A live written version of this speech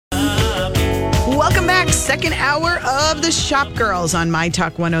second hour of the Shop Girls on My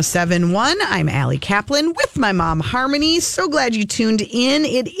Talk 107.1. I'm Allie Kaplan with my mom, Harmony. So glad you tuned in.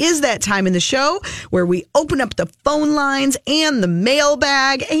 It is that time in the show where we open up the phone lines and the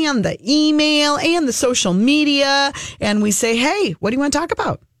mailbag and the email and the social media. And we say, hey, what do you want to talk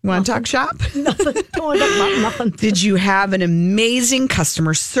about? You want to talk shop? Nothing. Don't want to talk about nothing. Did you have an amazing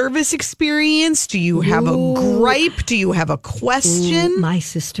customer service experience? Do you have a gripe? Do you have a question? My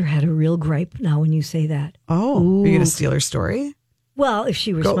sister had a real gripe now when you say that. Oh, are you going to steal her story? Well, if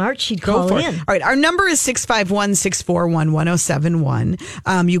she were smart, she'd call in. All right. Our number is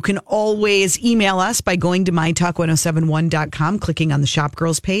 651-641-1071. You can always email us by going to mytalk1071.com, clicking on the Shop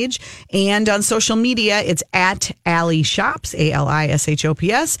Girls page. And on social media, it's at Allie Shops,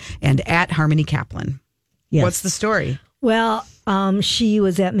 ALISHOPS, and at Harmony Kaplan. Yes. What's the story? Well, she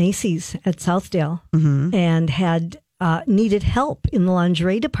was at Macy's at Southdale and had needed help in the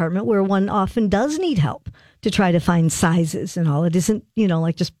lingerie department where one often does need help to try to find sizes and all. It isn't,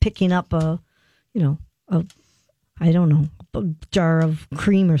 like just picking up a jar of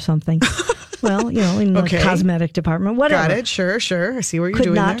cream or something. Well, in the cosmetic department, whatever. Got it. Sure. I see what you're doing.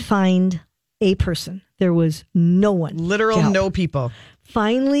 Could not find a person. There was no one. Literal no people.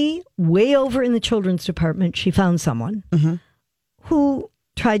 Finally, way over in the children's department, she found someone who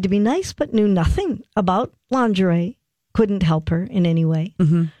tried to be nice but knew nothing about lingerie, couldn't help her in any way.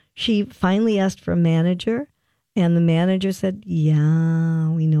 She finally asked for a manager, and the manager said, yeah,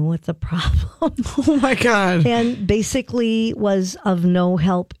 we know it's a problem. Oh, my God. And basically was of no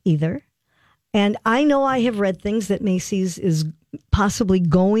help either. And I know I have read things that Macy's is possibly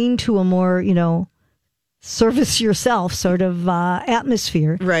going to a more, service yourself sort of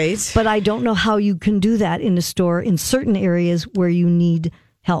atmosphere. Right. But I don't know how you can do that in a store in certain areas where you need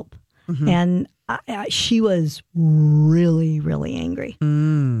help. And she was really, really angry.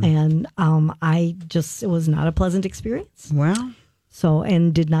 And it was not a pleasant experience. Wow. So,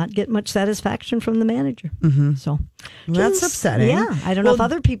 and did not get much satisfaction from the manager. So that's upsetting. Yeah. I don't know if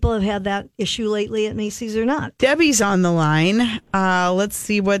other people have had that issue lately at Macy's or not. Debbie's on the line. Let's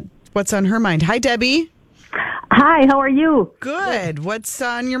see what's on her mind. Hi, Debbie. Hi, how are you? Good. What's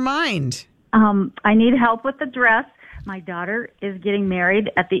on your mind? I need help with the dress. My daughter is getting married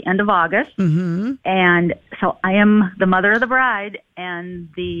at the end of August, and so I am the mother of the bride, and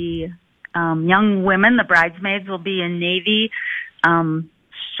the young women, the bridesmaids, will be in navy,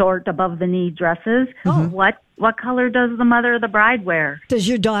 short above the knee dresses. What color does the mother of the bride wear? Does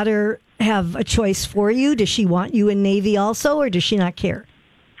your daughter have a choice for you? Does she want you in navy also, or does she not care?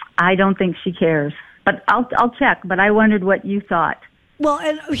 I don't think she cares, but I'll check. But I wondered what you thought. Well,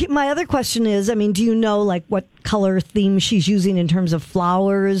 and my other question is, do you know what color theme she's using in terms of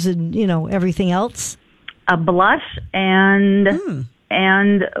flowers and, everything else? A blush and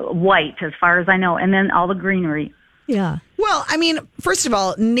white, as far as I know, and then all the greenery. Yeah. Well, first of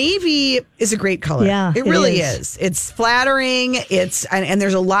all, navy is a great color. Yeah, it really is. It's flattering. And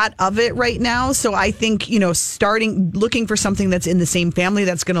there's a lot of it right now. So I think, looking for something that's in the same family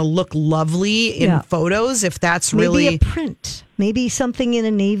that's going to look lovely in photos, if that's really maybe a print. Maybe something in a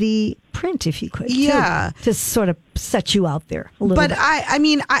navy print, if you could. Yeah. To sort of set you out there a little bit.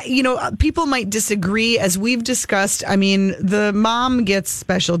 But people might disagree. As we've discussed, the mom gets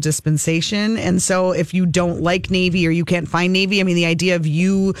special dispensation. And so if you don't like navy or you can't find navy, the idea of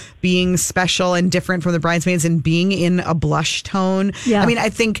you being special and different from the bridesmaids and being in a blush tone. Yeah. I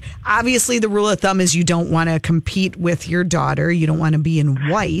think obviously the rule of thumb is you don't want to compete with your daughter. You don't want to be in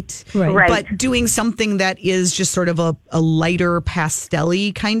white. Right. But doing something that is just sort of a lighter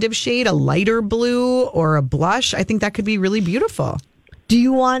pastel-y kind of shade, a lighter blue or a blush, I think that could be really beautiful. Do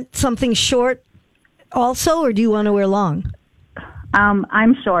you want something short also, or do you want to wear long?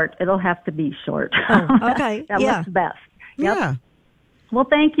 I'm short. It'll have to be short. Oh, okay. That looks best. Yep. Yeah. Well,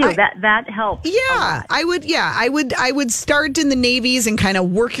 thank you. That helps. Yeah, I would start in the navies and kind of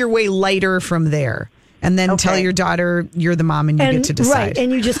work your way lighter from there. And then tell your daughter you're the mom and you get to decide. Right,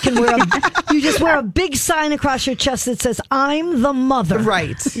 and you just can wear a big sign across your chest that says, I'm the mother.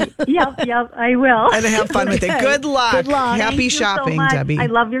 Right. Yep, I will. And have fun with it. Good luck. Good luck. Happy shopping, so Debbie. I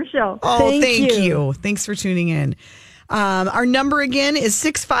love your show. Oh, thank you. Thanks for tuning in. Our number again is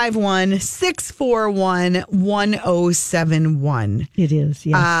 651-641-1071. It is,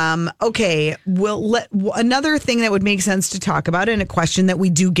 yes. Okay, another thing that would make sense to talk about, and a question that we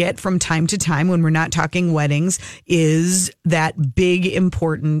do get from time to time when we're not talking weddings, is that big,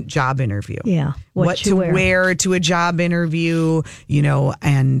 important job interview. Yeah. what to wear to a job interview,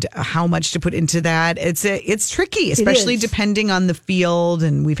 and how much to put into that. It's tricky, especially depending on the field.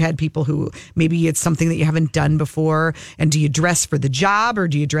 And we've had people who maybe it's something that you haven't done before. And do you dress for the job or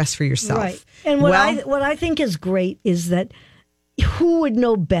do you dress for yourself? Right. And what I think is great is that who would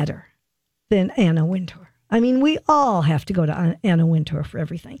know better than Anna Wintour? I mean, we all have to go to Anna Wintour for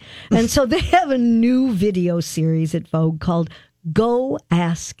everything. And so they have a new video series at Vogue called Go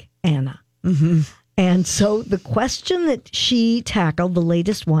Ask Anna. Mm-hmm. And so the question that she tackled, the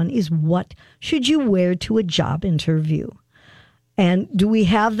latest one, is what should you wear to a job interview? And do we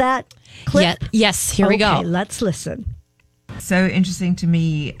have that clip? Yes, here we go. Okay, let's listen. So interesting to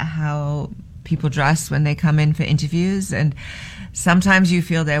me how people dress when they come in for interviews, and sometimes you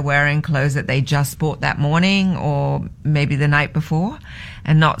feel they're wearing clothes that they just bought that morning or maybe the night before,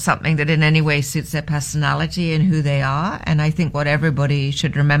 and not something that in any way suits their personality and who they are. And I think what everybody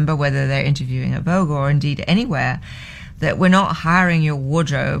should remember, whether they're interviewing at Vogue or indeed anywhere, that we're not hiring your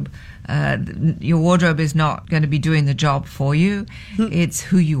wardrobe. Your wardrobe is not going to be doing the job for you. It's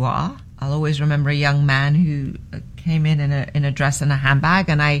who you are. I'll always remember a young man who came in a dress and a handbag,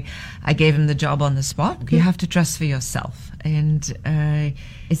 and I gave him the job on the spot. You have to dress for yourself, and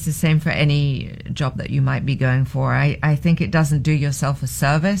it's the same for any job that you might be going for. I think it doesn't do yourself a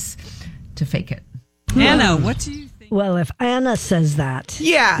service to fake it. Anna, what do you think? Well, if Anna says that.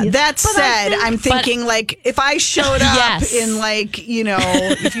 Yeah, that said, I'm thinking if I showed up in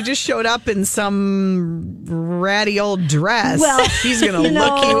if you just showed up in some ratty old dress, she's going to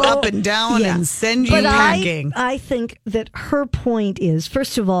look you up and down and send you packing. I think that her point is,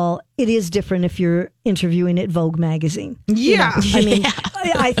 first of all, it is different if you're interviewing at Vogue magazine. Yeah. I mean,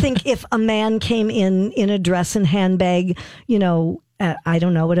 I think if a man came in a dress and handbag, I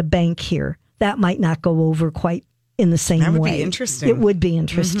don't know, at a bank here, that might not go over quite in the same way. That would be interesting. It would be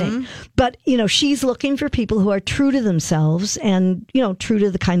interesting. Mm-hmm. But, she's looking for people who are true to themselves and, true to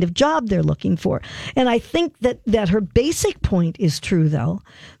the kind of job they're looking for. And I think that her basic point is true, though,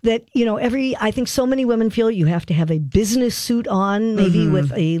 that, I think so many women feel you have to have a business suit on, maybe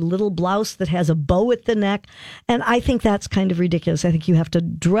with a little blouse that has a bow at the neck. And I think that's kind of ridiculous. I think you have to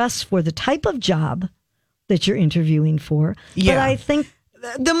dress for the type of job that you're interviewing for. Yeah. But I think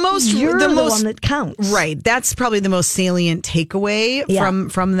the most one that counts, right? That's probably the most salient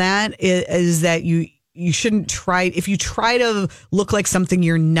takeaway from that is that you shouldn't try. If you try to look like something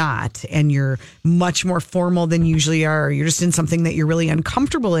you're not, and you're much more formal than you usually are, or you're just in something that you're really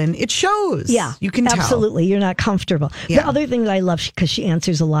uncomfortable in, it shows. Yeah, you can absolutely. You're not comfortable. Yeah. The other thing that I love, because she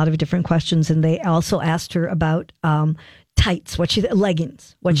answers a lot of different questions, and they also asked her about tights,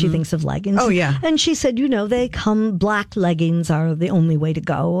 leggings, what she thinks of leggings. Oh, yeah. And she said, they come, black leggings are the only way to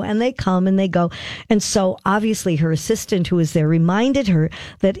go, and they come and they go. And so obviously her assistant who was there reminded her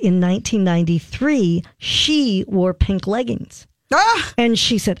that in 1993, she wore pink leggings. Ah! And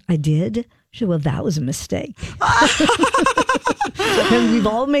she said, I did? She said, well, that was a mistake. And we've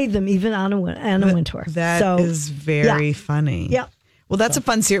all made them, even Anna Wintour. That is very funny. Yeah. Well, that's a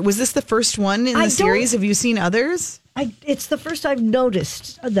fun series. Was this the first one in the series? Have you seen others? It's the first I've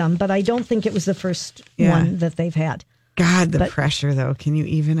noticed them, but I don't think it was the first one that they've had. God, the pressure, though. Can you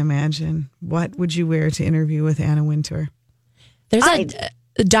even imagine? What would you wear to interview with Anna Wintour? There's a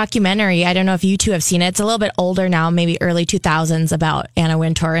documentary. I don't know if you two have seen it. It's a little bit older now, maybe early 2000s, about Anna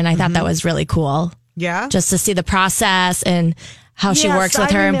Wintour, and I thought that was really cool. Yeah? Just to see the process and how she works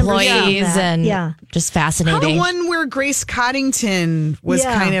with her employees, and just fascinating. The one where Grace Coddington was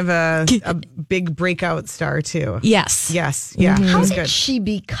kind of a big breakout star too. Yes. Yeah. How did she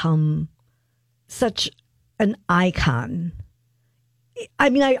become such an icon?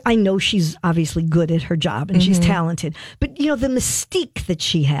 I mean, I know she's obviously good at her job and she's talented, but the mystique that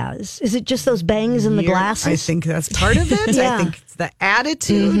she has, is it just those bangs and the glasses? I think that's part of it. I think it's the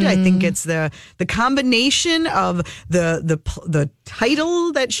attitude. I think it's the combination of the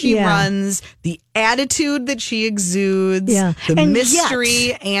title that she runs, the attitude that she exudes, the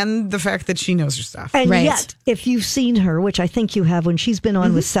mystery, and the fact that she knows her stuff. And yet, if you've seen her, which I think you have, when she's been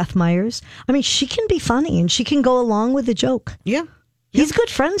on with Seth Meyers, I mean, she can be funny and she can go along with the joke. Yeah. He's good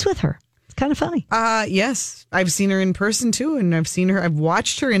friends with her. It's kind of funny. Yes. I've seen her in person too, and I've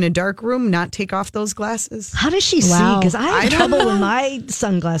watched her in a dark room not take off those glasses. How does she see? Because I have trouble when my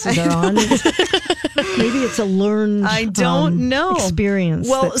sunglasses are on. Maybe it's a learned experience.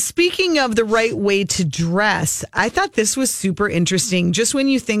 Well, speaking of the right way to dress, I thought this was super interesting. Just when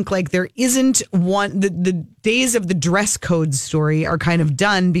you think there isn't one, the days of the dress code story are kind of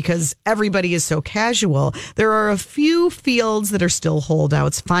done because everybody is so casual. There are a few fields that are still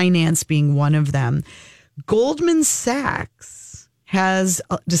holdouts, finance being one of them. Goldman Sachs has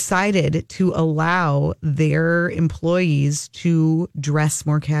decided to allow their employees to dress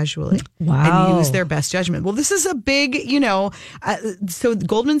more casually and use their best judgment. Well, this is a big, so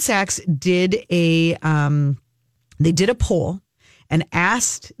Goldman Sachs did a poll and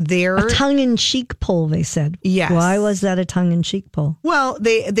asked a tongue-in-cheek poll, they said. Yes. Why was that a tongue-in-cheek poll? Well,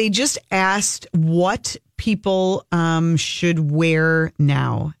 they just asked what people should wear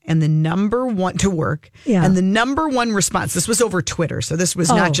now, and the number one to work, and the number one response. This was over Twitter, so this was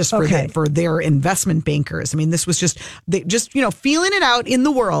not just for their investment bankers. I mean, this was just feeling it out in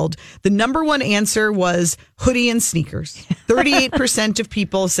the world. The number one answer was hoodie and sneakers. 38% of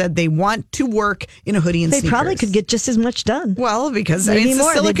people said they want to work in a hoodie and sneakers. They probably could get just as much done. Well, because it's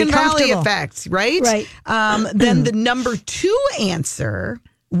the Silicon Valley effect, right? Right. Then the number two answer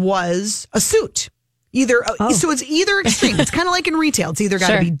was a suit. So it's either extreme. It's kind of like in retail. It's either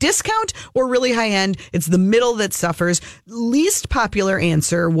got to be discount or really high end. It's the middle that suffers. Least popular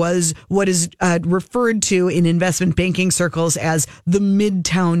answer was what is referred to in investment banking circles as the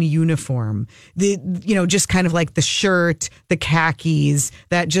Midtown uniform. Just kind of like the shirt, the khakis,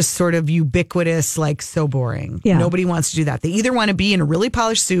 that just sort of ubiquitous, like so boring. Yeah. Nobody wants to do that. They either want to be in a really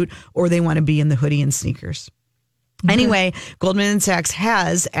polished suit or they want to be in the hoodie and sneakers. Anyway, Goldman Sachs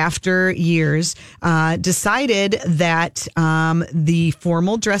has, after years, decided that the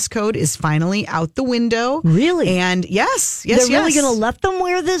formal dress code is finally out the window. Really? And yes. They're really going to let them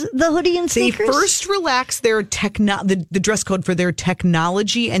wear the hoodie and sneakers? They first relaxed their the dress code for their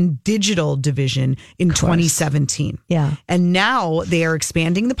technology and digital division in 2017. Yeah. And now they are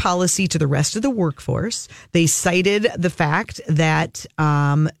expanding the policy to the rest of the workforce. They cited the fact that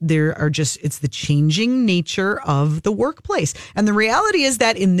it's the changing nature of the workplace. And the reality is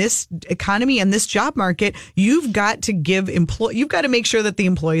that in this economy and this job market, you've got to make sure that the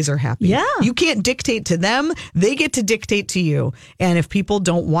employees are happy. Yeah. You can't dictate to them. They get to dictate to you. And if people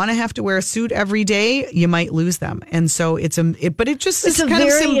don't want to have to wear a suit every day, you might lose them. And so it's kind of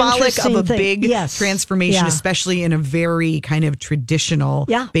symbolic of a big transformation, especially in a very kind of traditional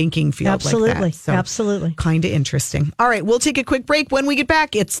banking field like that. So absolutely. Kind of interesting. All right, we'll take a quick break. When we get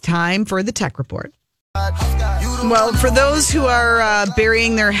back, it's time for the Tech Report. Well, for those who are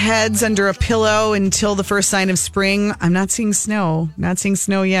burying their heads under a pillow until the first sign of spring, I'm not seeing snow. Not seeing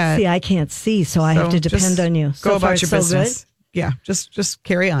snow yet. See, I can't see, so I have to depend on you. Go about your business. Yeah, just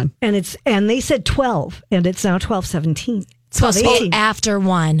carry on. And they said 12, and it's now 12:17. It's supposed to be after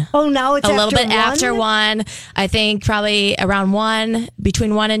 1. Oh, now it's a little bit after 1. I think probably around 1,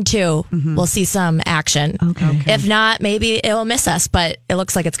 between 1 and 2, we'll see some action. Okay. If not, maybe it will miss us, but it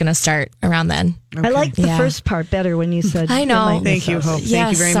looks like it's going to start around then. Okay. I like the first part better when you said. I know. Thank you, Hope.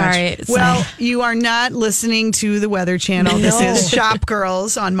 Thank you very much. Well, you are not listening to the Weather Channel. This is Shop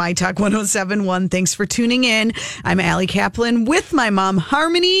Girls on My Talk 107.1. Thanks for tuning in. I'm Allie Kaplan with my mom,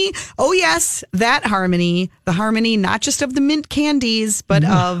 Harmony. Oh, yes, that Harmony. The Harmony, not just of the mint candies, but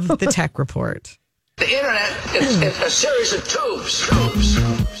of the Tech Report. The internet is a series of tubes.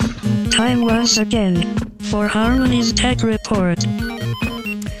 Time once again for Harmony's Tech Report.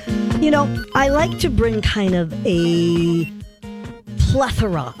 I like to bring kind of a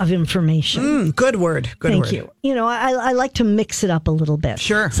plethora of information. Good word. Thank you. I like to mix it up a little bit.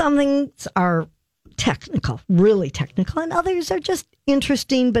 Sure. Some things are technical, really technical, and others are just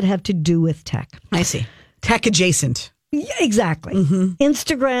interesting but have to do with tech. I see. Tech adjacent. Yeah, exactly.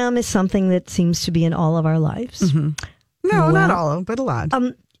 Instagram is something that seems to be in all of our lives. No, not all, but a lot.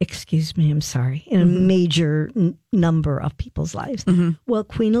 Excuse me, I'm sorry. In a major number of people's lives. Well,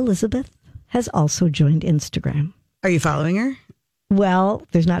 Queen Elizabeth has also joined Instagram. Are you following her? Well,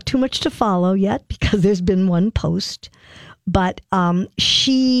 there's not too much to follow yet because there's been one post. But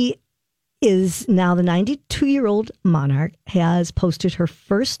she is now the 92-year-old monarch, has posted her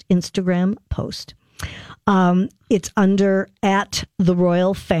first Instagram post. It's under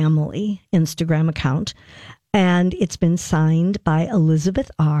 @TheRoyalFamily Instagram account. And it's been signed by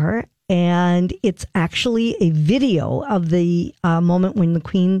Elizabeth R. And it's actually a video of the moment when the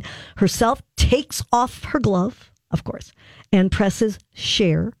Queen herself takes off her glove, of course, and presses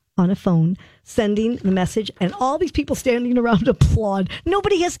share on a phone, sending the message. And all these people standing around applaud.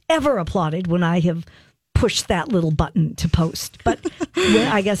 Nobody has ever applauded when I have pushed that little button to post. But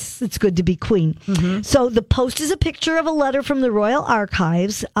I guess it's good to be Queen. So the post is a picture of a letter from the Royal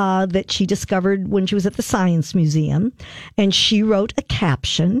Archives that she discovered when she was at the Science Museum. And she wrote a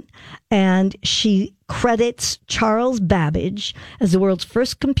caption, and she credits Charles Babbage as the world's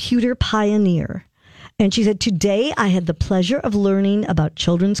first computer pioneer. And she said, "Today I had the pleasure of learning about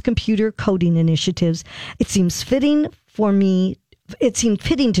children's computer coding initiatives. It seems fitting for me it seemed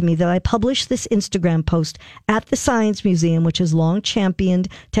fitting to me that I publish this Instagram post at the Science Museum, which has long championed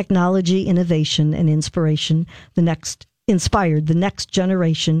technology, innovation, and inspired the next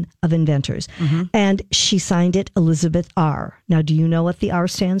generation of inventors. And she signed it Elizabeth R. Now, do you know what the R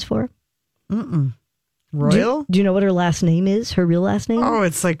stands for? Royal? Do you know what her last name is? Her real last name? Oh,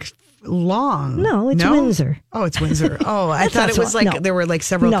 it's like long. No, it's Windsor. Oh, it's Windsor. Oh, I That's thought not it so- was like no. there were like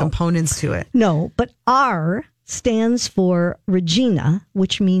several No. components to it. No, but R stands for Regina,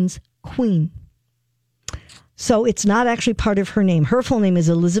 which means queen. So it's not actually part of her name. Her full name is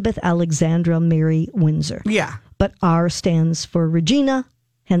Elizabeth Alexandra Mary Windsor. Yeah. But R stands for Regina,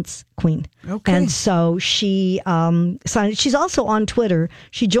 hence queen. Okay. And so she signed. She's also on Twitter.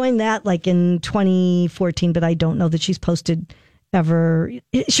 She joined that like in 2014, but I don't know that she's posted ever.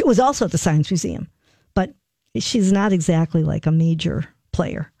 She was also at the Science Museum, but she's not exactly like a major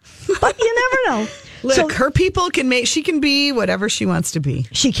player. But you never know. Look, her people she can be whatever she wants to be.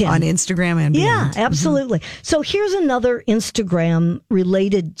 She can. On Instagram and Yeah, beyond. absolutely. So here's another Instagram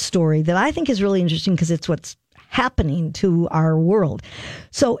related story that I think is really interesting because it's what's happening to our world.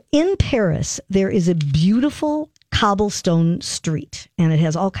 So in Paris, there is a beautiful cobblestone street, and it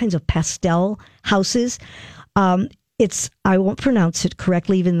has all kinds of pastel houses. I won't pronounce it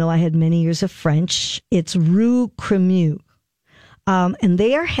correctly, even though I had many years of French. It's Rue Cremieux. And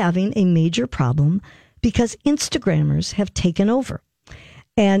they are having a major problem because Instagrammers have taken over.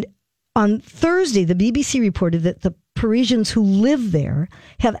 And on Thursday, the BBC reported that the Parisians who live there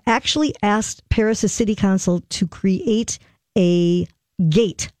have actually asked Paris' city council to create a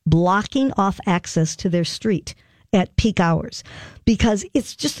gate blocking off access to their street at peak hours because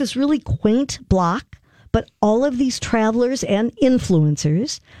it's just this really quaint block, but all of these travelers and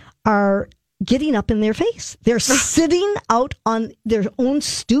influencers are getting up in their face. They're sitting out on their own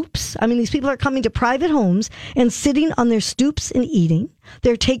stoops. I mean, these people are coming to private homes and sitting on their stoops and eating.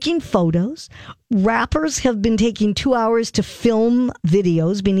 They're taking photos. Rappers have been taking 2 hours to film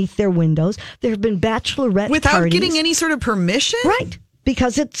videos beneath their windows. There have been bachelorette Without parties. getting any sort of permission? Right.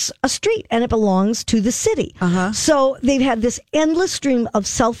 Because it's a street and it belongs to the city. So they've had this endless stream of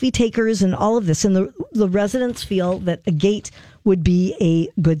selfie takers and all of this. And the residents feel that a gate would be a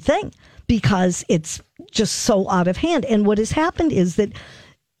good thing because it's just so out of hand. And what has happened is that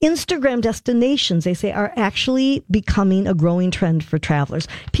Instagram destinations, they say, are actually becoming a growing trend for travelers.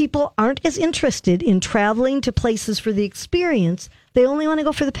 People aren't as interested in traveling to places for the experience. They only want to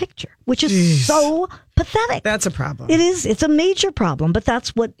go for the picture, which is so pathetic. That's a problem. It is. It's a major problem, but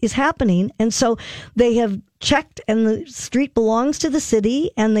that's what is happening. And so they have checked, and the street belongs to the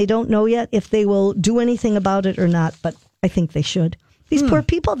city, and they don't know yet if they will do anything about it or not, but I think they should. These poor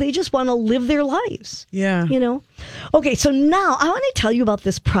people, they just want to live their lives. Yeah. You know? Okay, so now I want to tell you about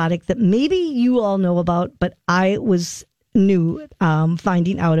this product that maybe you all know about, but I was new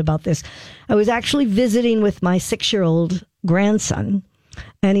finding out about this. I was actually visiting with my 6-year-old grandson,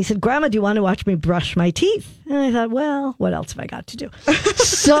 and he said, "Grandma, do you want to watch me brush my teeth?" And I thought, well, what else have I got to do?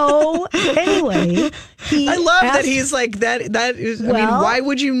 So anyway, I love that he's like that. That is, I mean, why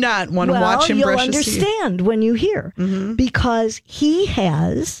would you not want to watch him brush his teeth? You'll understand when you hear, because he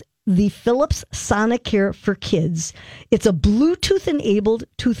has the Philips Sonicare for Kids. It's a Bluetooth-enabled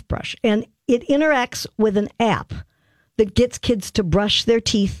toothbrush, and it interacts with an app that gets kids to brush their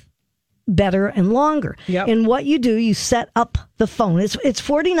teeth better and longer. Yep. And what you do, you set up the phone. It's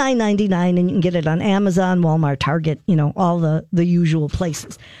 $49.99, and you can get it on Amazon, Walmart, Target, you know, all the usual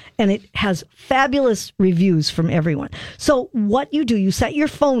places. And it has fabulous reviews from everyone. So what you do, you set your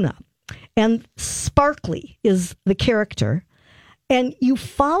phone up, and Sparkly is the character, and you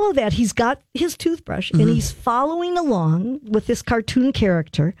follow that. He's got his toothbrush, and he's following along with this cartoon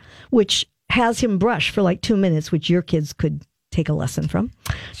character, which has him brush for like 2 minutes, which your kids could take a lesson from.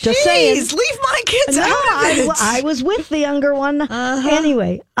 Just saying. Leave my kids No, out of it. I was with the younger one.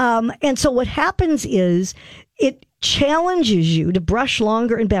 Anyway, and so what happens is it challenges you to brush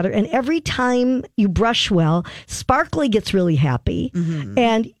longer and better. And every time you brush well, Sparkly gets really happy,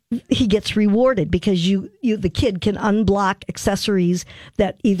 and he gets rewarded because the kid can unblock accessories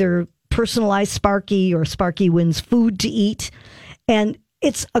that either personalize Sparky or Sparky wins food to eat. And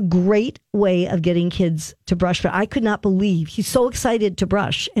it's a great way of getting kids to brush. But I could not believe he's so excited to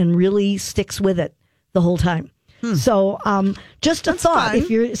brush and really sticks with it the whole time. So just a thought, fun. if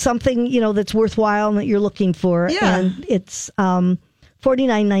you're something, you know, that's worthwhile and that you're looking for. Yeah. And it's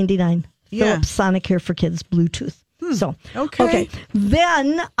 $49.99. Yeah. Philips Sonicare for Kids Bluetooth. So, Okay.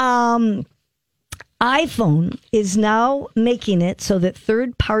 Then iPhone is now making it so that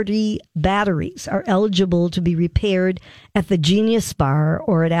third-party batteries are eligible to be repaired at the Genius Bar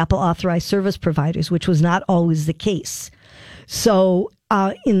or at Apple authorized service providers, which was not always the case. So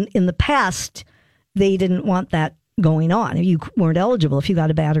in the past, they didn't want that going on. You weren't eligible if you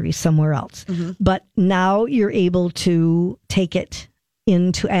got a battery somewhere else. But now you're able to take it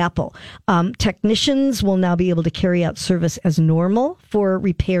into Apple. Technicians will now be able to carry out service as normal for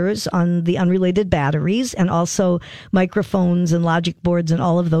repairs on the unrelated batteries and also microphones and logic boards and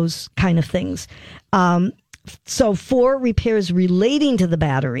all of those kind of things. So for repairs relating to the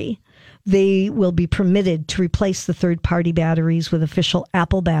battery, they will be permitted to replace the third-party batteries with official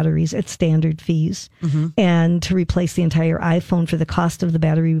Apple batteries at standard fees and to replace the entire iPhone for the cost of the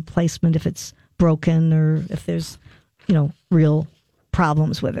battery replacement if it's broken or if there's, real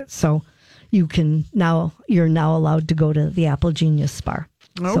problems with it. So you're now allowed to go to the Apple Genius Bar.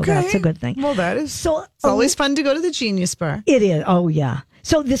 Okay. So that's a good thing. Well, that is so. It's always fun to go to the Genius Bar. It is. Oh, yeah.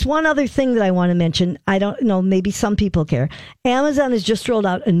 So this one other thing that I want to mention, I don't know, maybe some people care. Amazon has just rolled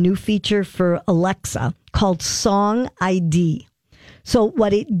out a new feature for Alexa called Song ID. So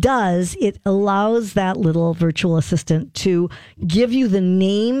what it does, it allows that little virtual assistant to give you the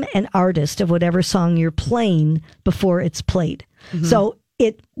name and artist of whatever song you're playing before it's played. So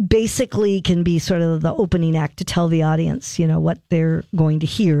it basically can be sort of the opening act to tell the audience, what they're going to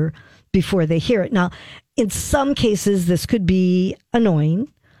hear before they hear it. Now, in some cases, this could be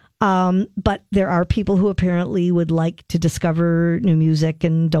annoying, but there are people who apparently would like to discover new music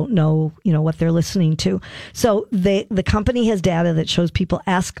and don't know, what they're listening to. So the company has data that shows people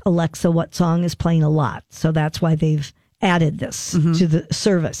ask Alexa what song is playing a lot. So that's why they've added this to the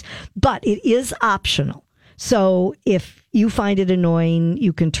service. But it is optional. So if you find it annoying,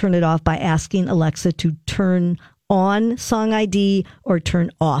 you can turn it off by asking Alexa to turn on Song ID or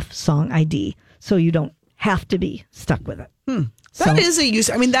turn off Song ID. So you don't have to be stuck with it. That is a use.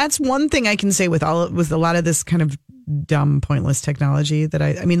 I mean, that's one thing I can say with a lot of this kind of dumb, pointless technology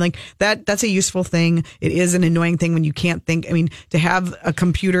that that's a useful thing. It is an annoying thing when you can't think. I mean, to have a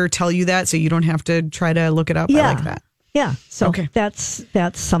computer tell you that so you don't have to try to look it up. Yeah. I like that. Yeah. So Okay. that's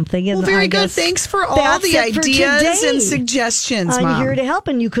something. And Well, very I good. guess Thanks for all that's the it for ideas today. and suggestions, I'm Mom. here to help,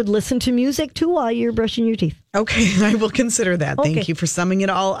 and you could listen to music too while you're brushing your teeth. Okay, I will consider that. Okay. Thank you for summing it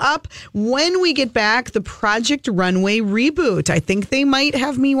all up. When we get back, the Project Runway reboot. I think they might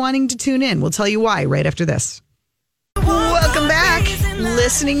have me wanting to tune in. We'll tell you why right after this. Welcome back.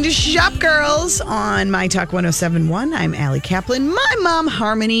 Listening to Shop Girls on My Talk 107.1. I'm Allie Kaplan. My mom,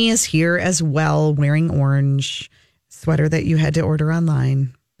 Harmony, is here as well, wearing orange sweater that you had to order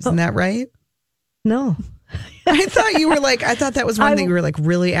online. Isn't that right? No. I thought that was one that you were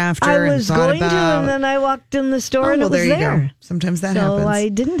really after I was and thought going about. to, and then I walked in the store and well, it was there you there. go. Sometimes that so happens. I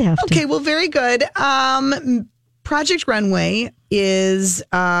didn't have to. Okay, well, very good. Project Runway is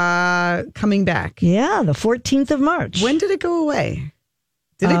coming back. Yeah, the 14th of March. When did it go away?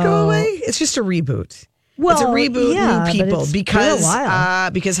 Did it go away? It's just a reboot. Well, it's a reboot, yeah, new people, but it's been a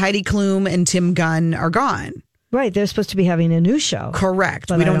while. because Heidi Klum and Tim Gunn are gone. Right, they're supposed to be having a new show. Correct.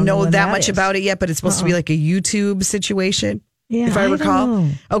 But We I don't don't know know when that that much is. about it yet, but it's supposed to be like a YouTube situation, Yeah, if I don't recall. know.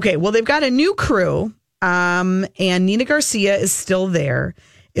 Okay, well, they've got a new crew, and Nina Garcia is still there.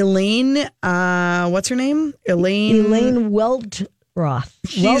 Elaine, what's her name? Elaine Welteroth.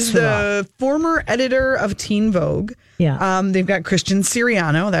 She's the former editor of Teen Vogue. Yeah. They've got Christian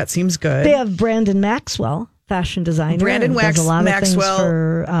Siriano. That seems good. They have Brandon Maxwell, fashion designer. Brandon and does a lot Maxwell. of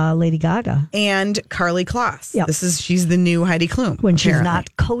things for Lady Gaga. And Carly Kloss. Yep. She's the new Heidi Klum. When she's apparently.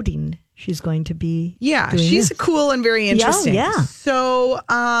 not coding, she's going to be. Yeah, doing she's this. cool and very interesting. Yeah. So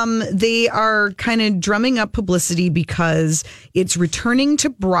they are kind of drumming up publicity because it's returning to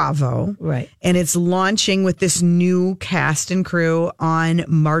Bravo. Right. And it's launching with this new cast and crew on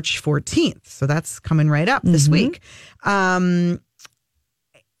March 14th. So that's coming right up this week.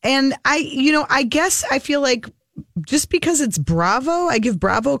 And I guess I feel like just because it's Bravo, I give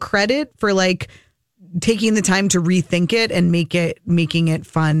Bravo credit for taking the time to rethink it and making it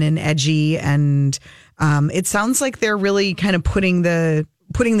fun and edgy. And it sounds like they're really kind of putting the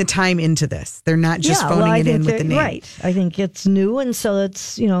time into this. They're not just phoning it in with the name. Right. I think it's new, and so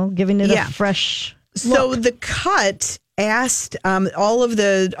it's giving it a fresh. So look. The Cut asked all of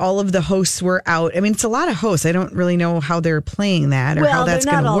the hosts were out. I mean, it's a lot of hosts. I don't really know how they're playing that or how that's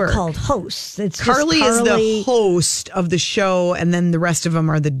going to work. They're not all called hosts. It's Carly just is the host of the show, and then the rest of them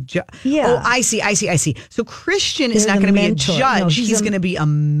are the Yeah. Oh, I see. So Christian is They're not the going to be a mentor. judge. No, he's going to be a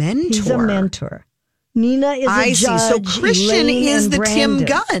mentor. He's a mentor. Nina is a I see. judge. So Christian Elaine is and the Tim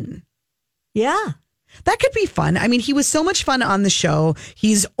Brandon. Gunn. Yeah. That could be fun. I mean, he was so much fun on the show.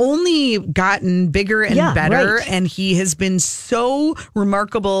 He's only gotten bigger and better. Right. And he has been so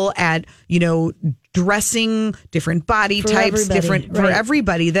remarkable at, dressing different body types, for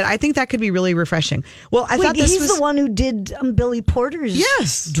everybody, that I think that could be really refreshing. Well, I thought this was the one who did Billy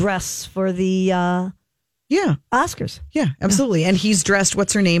Porter's dress for the Oscars. Yeah, absolutely. And he's dressed,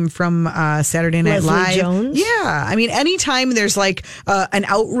 what's her name from Saturday Night Leslie Live? Jones. Yeah. I mean, anytime there's like an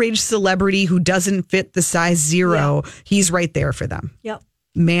outraged celebrity who doesn't fit the size 0, he's right there for them. Yep.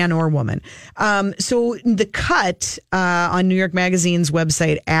 Man or woman. So The Cut on New York Magazine's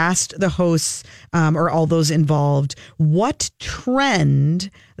website asked the hosts or all those involved what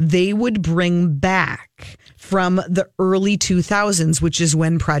trend they would bring back from the early 2000s, which is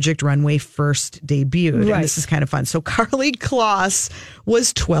when Project Runway first debuted. Right. And this is kind of fun. So Karlie Kloss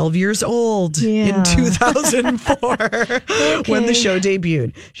was 12 years old in 2004 when the show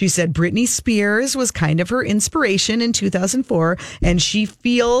debuted. She said Britney Spears was kind of her inspiration in 2004, and she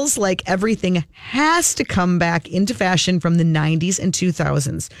feels like everything has to come back into fashion from the 90s and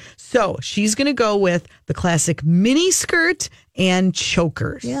 2000s. So she's going to go with the classic mini skirt and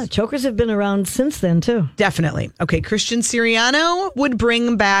chokers. Yeah, chokers have been around since then, too. Definitely. Okay, Christian Siriano would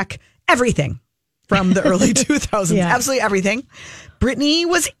bring back everything from the early 2000s. Yeah. Absolutely everything. Britney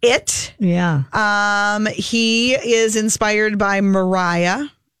was it. Yeah. He is inspired by Mariah,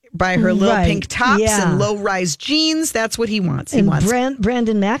 by her little pink tops and low-rise jeans. That's what he wants. He wants.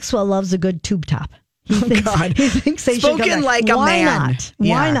 Brandon Maxwell loves a good tube top. He thinks they should come Spoken back. like a Why man. not?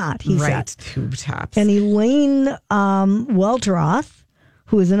 Why not? He right. said. Tube tops. And Elaine Welteroth,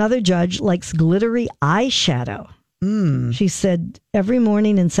 who is another judge, likes glittery eyeshadow. She said every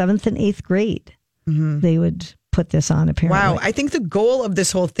morning in 7th and 8th grade, they would put this on, apparently. Wow. I think the goal of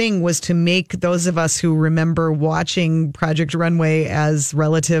this whole thing was to make those of us who remember watching Project Runway as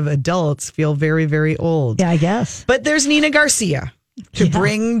relative adults feel very, very old. Yeah, I guess. But there's Nina Garcia to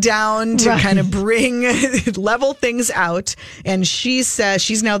bring down, to kind of bring, level things out. And she says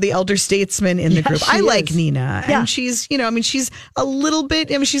she's now the elder statesman in the group. I like Nina. Yeah. And she's, she's a little bit,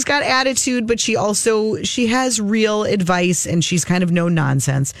 she's got attitude, but she has real advice, and she's kind of no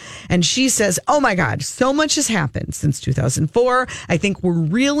nonsense. And she says, oh my God, so much has happened since 2004. I think we're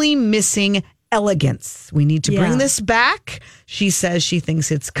really missing elegance. We need to bring this back. She says she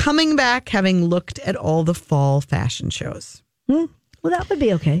thinks it's coming back, having looked at all the fall fashion shows. Well, that would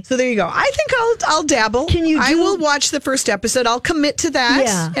be okay. So there you go. I think I'll dabble. I will watch the first episode. I'll commit to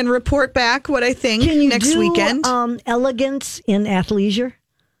that and report back what I think next weekend. Elegance in athleisure?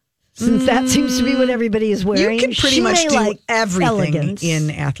 Since that seems to be what everybody is wearing. You can pretty much do everything elegance in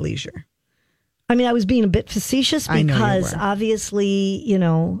athleisure. I mean, I was being a bit facetious because obviously,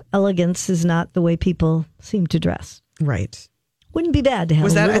 elegance is not the way people seem to dress. Right. Wouldn't be bad to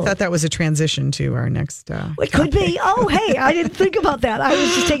have I thought that was a transition to our next it could be. Oh, hey, I didn't think about that. I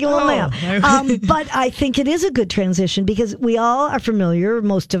was just taking a little nap. But I think it is a good transition because we all are familiar,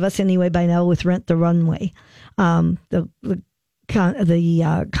 most of us anyway, by now, with Rent the Runway, the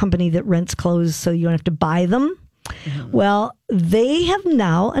company that rents clothes so you don't have to buy them. Mm-hmm. Well, they have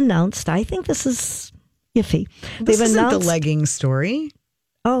now announced, I think this is iffy. This isn't the legging story.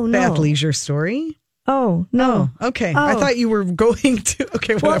 Oh, no. The athleisure story. Oh, no. Oh, okay. I thought you were going to...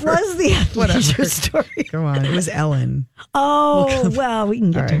 Okay, whatever. What was the athleisure story? Go on. It was Ellen. Oh, well, we can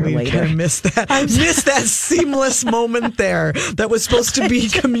get to her later. Kind of missed that. Missed that seamless moment there that was supposed to be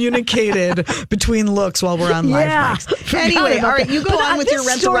communicated between looks while we're on live mics. Anyway, all right, you go on with your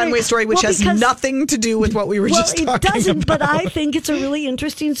Rent the Runway story, which has nothing to do with what we were just talking about. It doesn't, but I think it's a really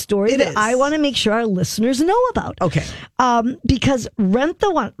interesting story that I want to make sure our listeners know about. Okay. Because Rent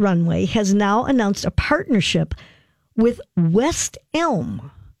the Runway has now announced a partnership with West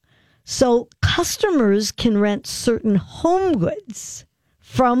Elm. So customers can rent certain home goods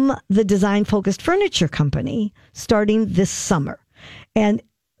from the design-focused furniture company starting this summer. And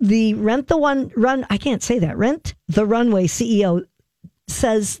the Rent the Runway CEO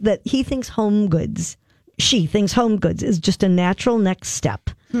says that she thinks home goods is just a natural next step.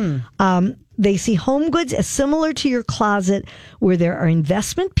 They see home goods as similar to your closet, where there are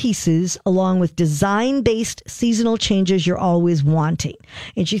investment pieces along with design-based seasonal changes you're always wanting.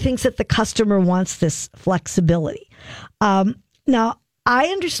 And she thinks that the customer wants this flexibility. Now, I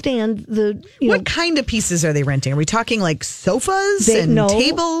understand what kind of pieces are they renting? Are we talking like sofas and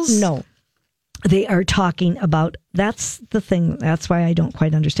tables? No. They are talking about, that's the thing, that's why I don't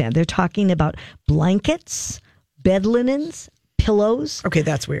quite understand. They're talking about blankets, bed linens, pillows. Okay,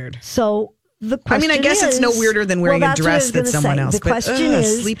 that's weird. So the question I guess it's no is- weirder than wearing well, a that's what I dress was that gonna someone say. else. The question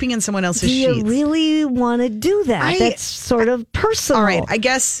is, sleeping in someone else's do you sheets. really want to do that? That's sort of personal. All right. I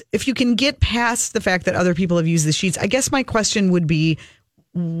guess if you can get past the fact that other people have used the sheets, I guess my question would be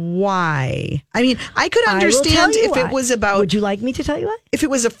why? I mean, I could I will understand tell you if it why. was about Would you like me to tell you why? if it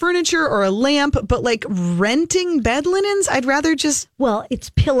was a furniture or a lamp, but like renting bed linens, I'd rather just Well, it's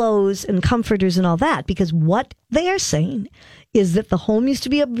pillows and comforters and all that, because what they are saying is that the home used to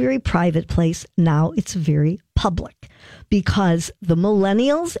be a very private place. Now it's very public because the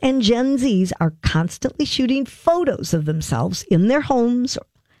millennials and Gen Zs are constantly shooting photos of themselves in their homes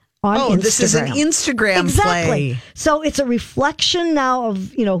on Instagram. This is an Instagram Exactly. play. So it's a reflection now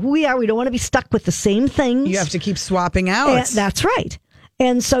of, who we are. We don't want to be stuck with the same things. You have to keep swapping out. And that's right.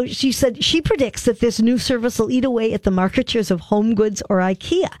 And so she said she predicts that this new service will eat away at the marketers of Home Goods or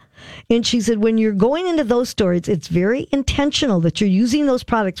IKEA. And she said when you're going into those stores, it's very intentional that you're using those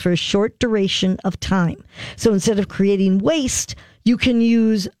products for a short duration of time. So instead of creating waste, you can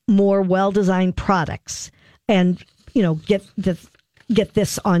use more well-designed products and, get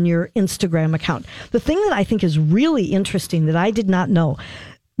this on your Instagram account. The thing that I think is really interesting that I did not know,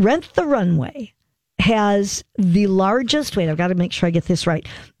 Rent the Runway has the largest, wait, I've got to make sure I get this right.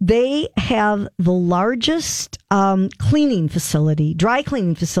 They have the largest dry cleaning facility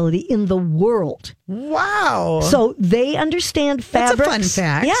in the world. Wow. So they understand fabrics. That's a fun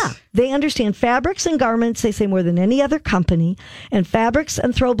fact. Yeah. They understand fabrics and garments, they say, more than any other company. And fabrics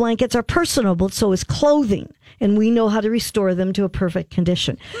and throw blankets are personable, so is clothing. And we know how to restore them to a perfect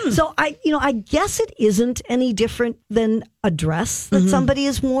condition. So I guess it isn't any different than a dress that somebody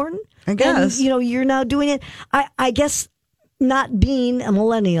has worn. I guess. And, you're now doing it. I guess not being a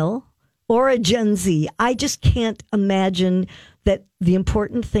millennial or a Gen Z, I just can't imagine that the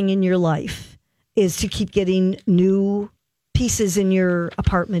important thing in your life is to keep getting new pieces in your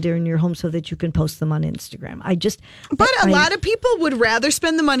apartment or in your home so that you can post them on Instagram. But a lot of people would rather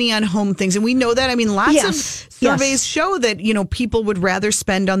spend the money on home things. And we know that. I mean, lots of surveys show that, people would rather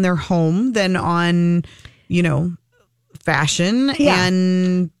spend on their home than on, fashion. Yeah.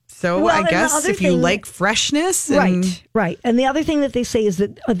 And so I and the guess other if you thing- like freshness. Right. And the other thing that they say is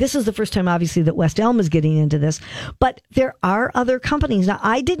that this is the first time, obviously, that West Elm is getting into this. But there are other companies. Now,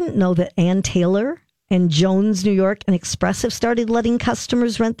 I didn't know that Ann Taylor and Jones, New York, and Express have started letting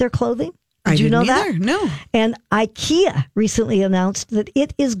customers rent their clothing. Did you know that? No. And IKEA recently announced that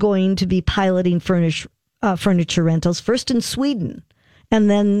it is going to be piloting furniture rentals, first in Sweden, and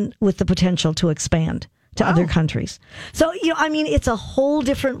then with the potential to expand to other countries. So, it's a whole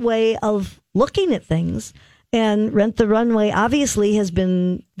different way of looking at things. And Rent the Runway obviously has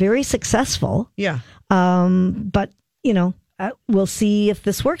been very successful. Yeah. But, we'll see if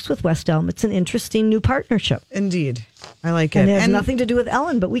this works with West Elm. It's an interesting new partnership. Indeed. I like it. And it has nothing to do with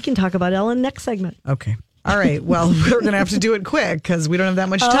Ellen, but we can talk about Ellen next segment. Okay. All right. Well, we're going to have to do it quick because we don't have that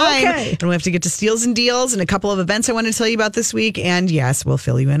much time. Okay. And we have to get to Steals and Deals and a couple of events I want to tell you about this week. And yes, we'll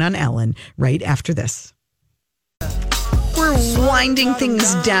fill you in on Ellen right after this. We're winding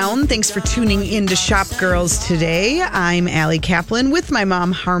things down. Thanks for tuning in to Shop Girls today. I'm Allie Kaplan with my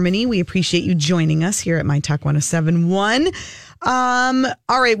mom, Harmony. We appreciate you joining us here at My Talk 107.1.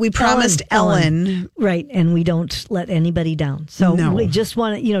 All right, we promised Ellen. Right, and we don't let anybody down. So we just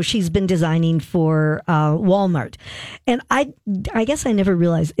want to, she's been designing for Walmart. And I guess I never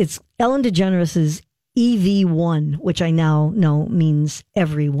realized it's Ellen DeGeneres' EV1, which I now know means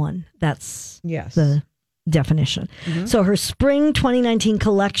everyone. That's the definition. So her spring 2019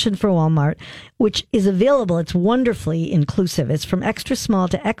 collection for Walmart, which is available, it's wonderfully inclusive. It's from extra small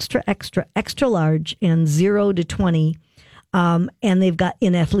to extra, extra, extra large and 0 to 20. And they've got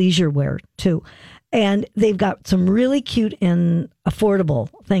in athleisure wear too. And they've got some really cute and affordable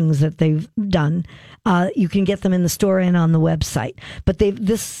things that they've done. You can get them in the store and on the website. But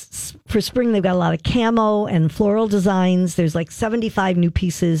for spring, they've got a lot of camo and floral designs. There's like 75 new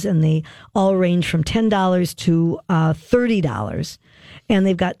pieces, and they all range from $10 to $30. And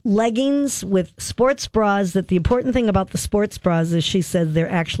they've got leggings with sports bras. That the important thing about the sports bras is, she said,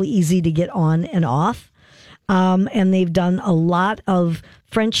 they're actually easy to get on and off. And they've done a lot of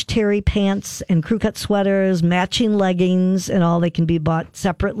French terry pants and crew cut sweaters, matching leggings, and all. They can be bought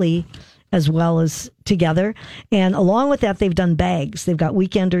separately as well as together. And along with that, they've done bags. They've got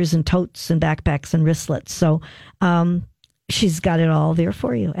weekenders and totes and backpacks and wristlets. So she's got it all there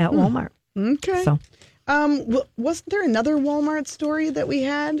for you at Walmart. Okay. So. Wasn't there another Walmart story that we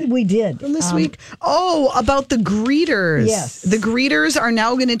had? We did. From this week? Oh, about the greeters. Yes. The greeters are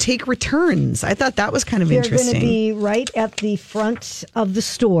now going to take returns. I thought that was kind of interesting. They're going to be right at the front of the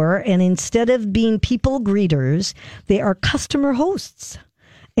store, and instead of being people greeters, they are customer hosts.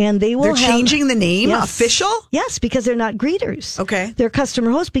 And they will They're changing the name official? Yes, because they're not greeters. Okay. They're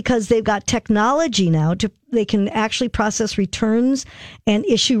customer hosts because they've got technology now they can actually process returns and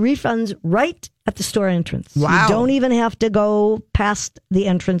issue refunds right at the store entrance. Wow. You don't even have to go past the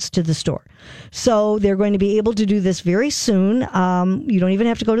entrance to the store. So they're going to be able to do this very soon. You don't even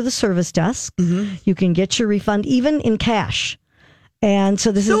have to go to the service desk. Mm-hmm. You can get your refund even in cash. And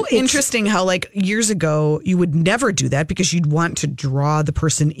so this so is interesting how like years ago you would never do that because you'd want to draw the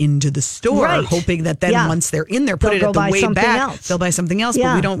person into the store, right. hoping that then once they're in there, put it at the way back, they'll buy something else.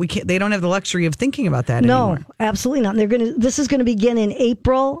 Yeah. But they don't have the luxury of thinking about that anymore. No, absolutely not. This is going to begin in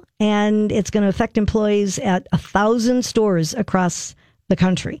April, and it's going to affect employees at 1,000 stores across the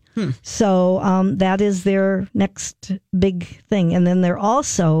country. So that is their next big thing. And then they're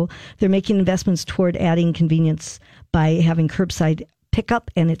making investments toward adding convenience by having curbside pickup,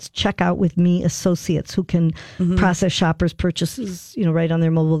 and it's checkout with me associates who can process shoppers' purchases, right on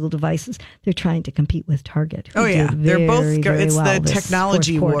their mobile devices. They're trying to compete with Target. Oh yeah, they're both. It's the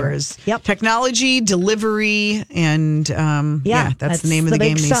technology wars. Yep, technology, delivery, and that's the name of the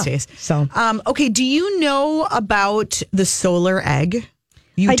game these days. So, okay, do you know about the solar egg?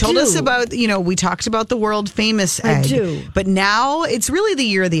 You told us about, we talked about the world famous egg. I do. But now it's really the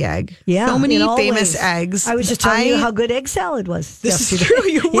year of the egg. Yeah. So many famous eggs. I was just telling you how good egg salad was. This is true.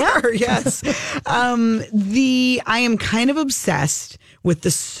 You were, yes. I am kind of obsessed with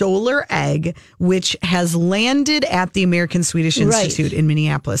the solar egg, which has landed at the American Swedish Institute in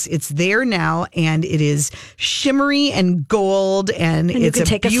Minneapolis. It's there now, and it is shimmery and gold, and it's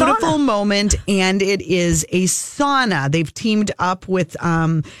a beautiful moment, and it is a sauna. They've teamed up with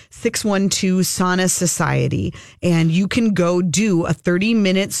 612 Sauna Society, and you can go do a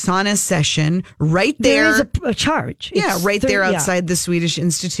 30-minute sauna session right there. There is a charge. Yeah, right there outside the Swedish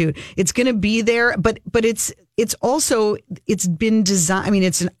Institute. It's going to be there, but it's been designed. I mean,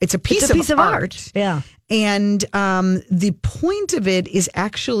 it's a piece of art. Yeah. And the point of it is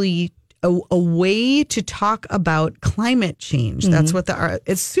actually a way to talk about climate change. That's what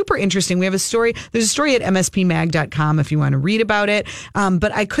it's super interesting. We have a story. There's a story at mspmag.com if you want to read about it.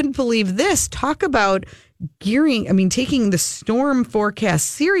 But I couldn't believe this. Talk about taking the storm forecast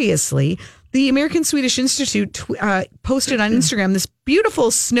seriously. The American Swedish Institute posted on Instagram this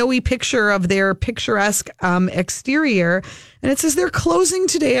beautiful snowy picture of their picturesque exterior. And it says they're closing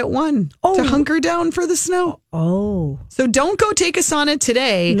today at 1 to hunker down for the snow. Oh. So don't go take a sauna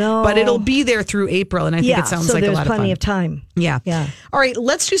today, but it'll be there through April. And I think it sounds like a lot of fun. So there's plenty of time. Yeah. Yeah. All right,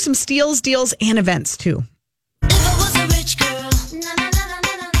 let's do some steals, deals, and events too. If I was a rich girl, na na na na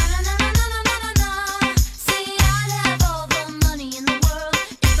na na na na na na na. See, I'd have all the money in the world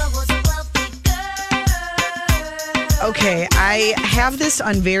if I was a wealthy girl. Okay, I have this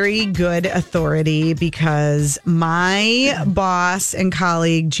on very good authority because my boss and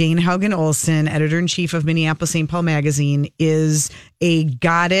colleague, Jane Haugen Olsen, editor-in-chief of Minneapolis St. Paul Magazine, is a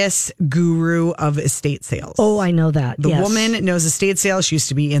goddess guru of estate sales. Oh, I know that. The woman knows estate sales. She used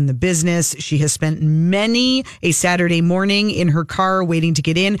to be in the business. She has spent many a Saturday morning in her car waiting to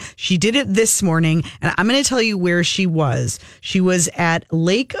get in. She did it this morning, and I'm going to tell you where she was. She was at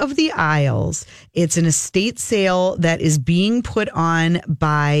Lake of the Isles. It's an estate sale that is being put on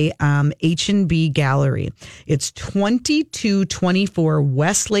by H&B Gallery. It's 2224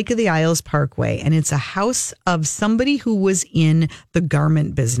 West Lake of the Isles Parkway, and it's a house of somebody who was in the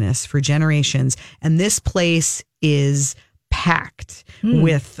garment business for generations. And this place is packed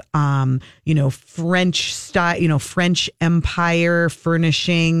with, French style, French Empire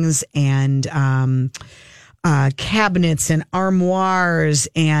furnishings and, cabinets and armoires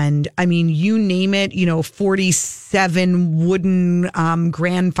and you name it, 47 wooden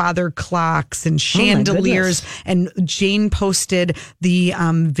grandfather clocks and chandeliers. And Jane posted the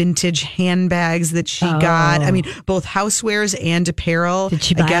vintage handbags that she got. Both housewares and apparel. Did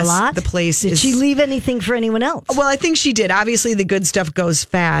she buy a lot? The place Did she leave anything for anyone else? Well, I think she did. Obviously, the good stuff goes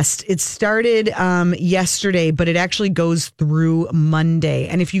fast. It started yesterday, but it actually goes through Monday.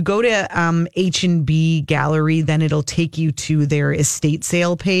 And if you go to H&B Gallery, then it'll take you to their estate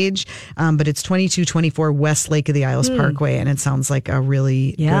sale page. But it's 2224 West Lake of the Isles Parkway, and it sounds like a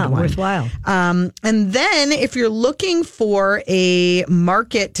really good one. Worthwhile. And then if you're looking for a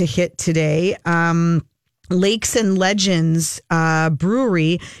market to hit today, Lakes and Legends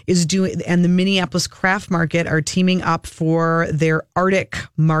Brewery is doing, and the Minneapolis Craft Market are teaming up for their Arctic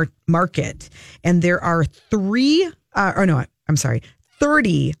Market. And there are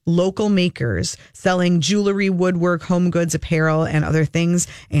 30 local makers selling jewelry, woodwork, home goods, apparel, and other things.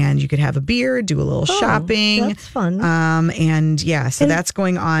 And you could have a beer, do a little shopping. That's fun. So that's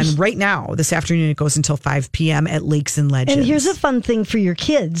going on right now. This afternoon, it goes until 5 p.m. at Lakes and Legends. And here's a fun thing for your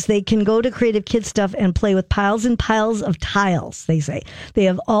kids. They can go to Creative Kid Stuff and play with piles and piles of tiles, they say. They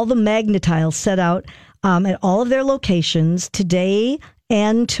have all the Magna-Tiles set out at all of their locations today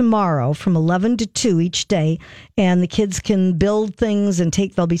and tomorrow from 11 to 2 each day. And the kids can build things and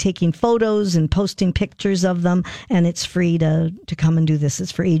they'll be taking photos and posting pictures of them. And it's free to come and do this.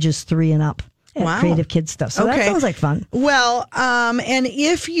 It's for ages 3 and up. At Creative Kid Stuff. So that sounds like fun. Well, and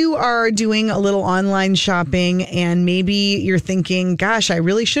if you are doing a little online shopping and maybe you're thinking, gosh, I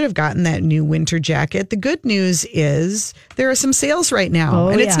really should have gotten that new winter jacket. The good news is there are some sales right now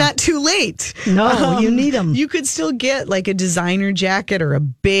and it's not too late. No, you need them. You could still get like a designer jacket or a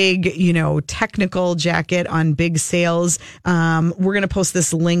big, technical jacket on big sales. We're going to post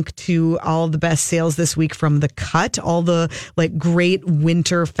this link to all the best sales this week from The Cut, all the like great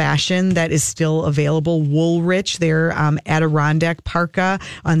winter fashion that is still available. Woolrich, their Adirondack parka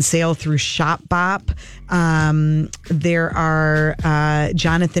on sale through ShopBop. There are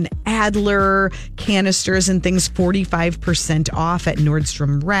Jonathan Adler canisters and things 45% off at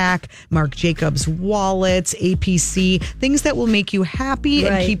Nordstrom Rack, Marc Jacobs wallets, APC, things that will make you happy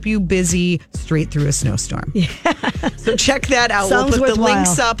and keep you busy straight through a snowstorm. So check that out. Sounds we'll put worthwhile. the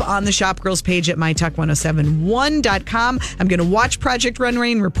links up on the Shop Girls page at mytalk1071.com. I'm going to watch Project Run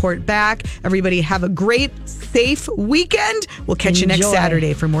Rain, report back. Everybody have a great, safe weekend. We'll catch you next Enjoy.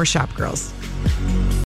 Saturday for more Shop Girls.